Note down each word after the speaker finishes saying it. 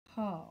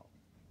Carle,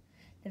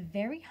 the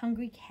Very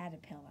Hungry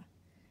Caterpillar.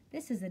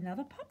 This is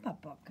another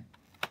pop-up book.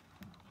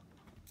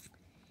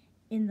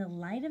 In the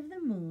light of the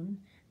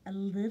moon, a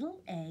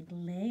little egg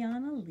lay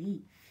on a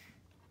leaf.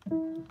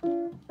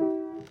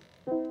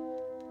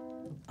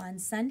 On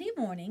Sunday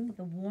morning,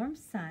 the warm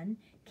sun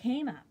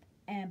came up,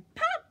 and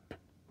pop!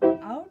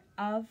 Out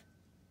of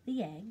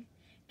the egg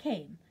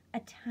came a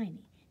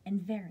tiny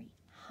and very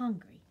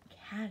hungry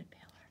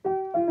caterpillar.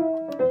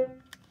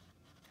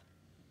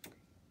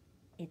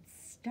 It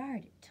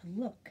started to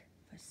look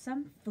for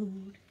some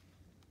food.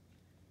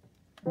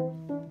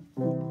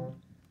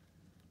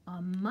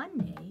 On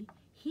Monday,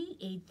 he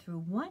ate through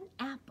one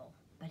apple,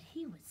 but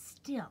he was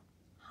still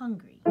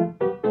hungry.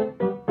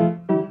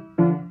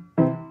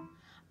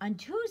 On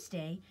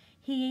Tuesday,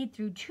 he ate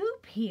through 2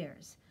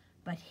 pears,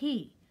 but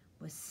he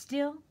was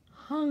still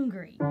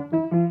hungry.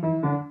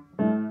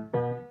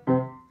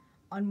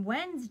 On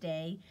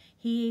Wednesday,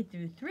 he ate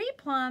through 3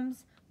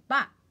 plums,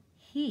 but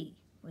he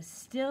was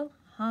still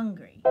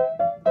hungry.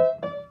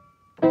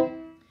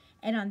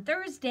 And on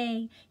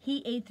Thursday,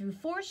 he ate through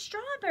 4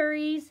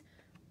 strawberries,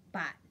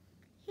 but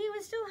he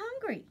was still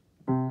hungry.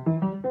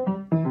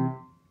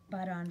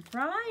 But on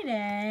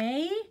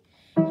Friday,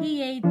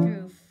 he ate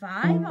through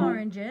 5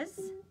 oranges,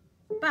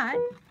 but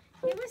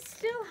he was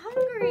still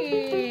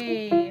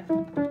hungry.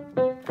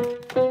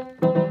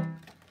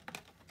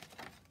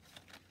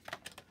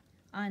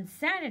 On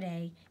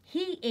Saturday,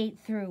 he ate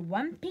through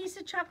 1 piece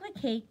of chocolate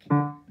cake,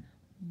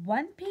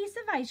 1 piece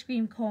of ice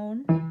cream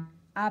cone,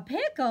 a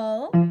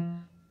pickle, 1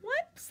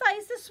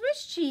 slice of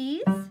Swiss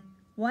cheese,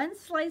 1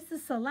 slice of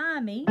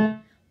salami,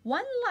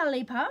 1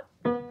 lollipop,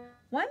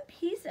 1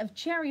 piece of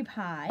cherry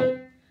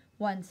pie,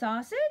 1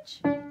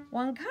 sausage,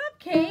 1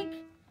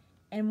 cupcake,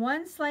 and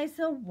 1 slice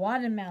of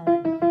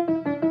watermelon.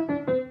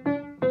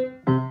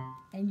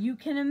 And you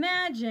can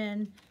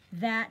imagine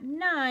that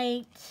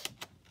night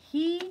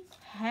he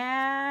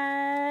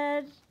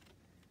had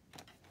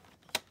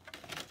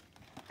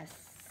a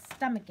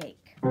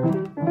stomachache.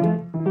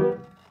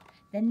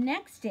 The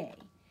next day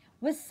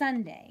was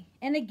Sunday,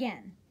 and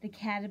again the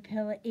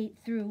caterpillar ate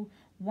through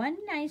 1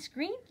 nice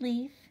green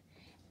leaf,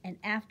 and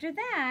after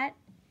that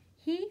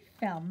he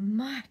felt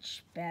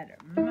much better.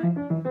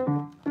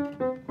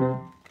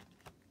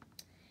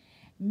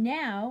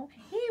 Now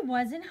he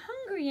wasn't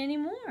hungry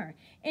anymore,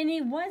 and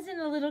he wasn't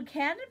a little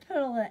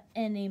caterpillar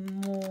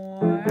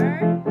anymore,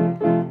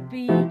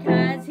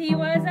 because he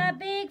was a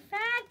big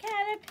fat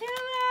caterpillar.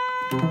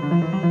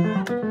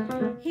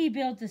 He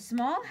built a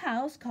small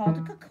house called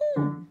a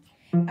cocoon.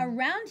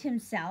 Around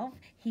himself,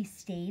 he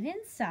stayed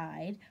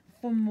inside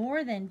for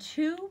more than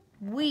 2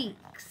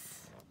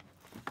 weeks.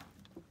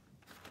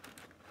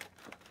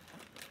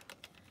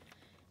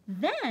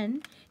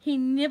 Then he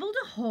nibbled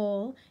a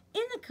hole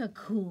in the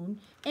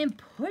cocoon and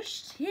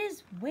pushed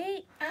his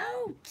way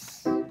out.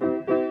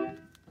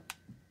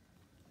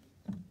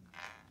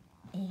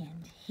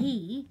 And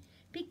he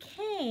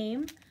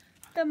became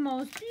the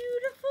most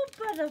beautiful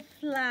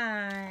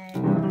butterfly.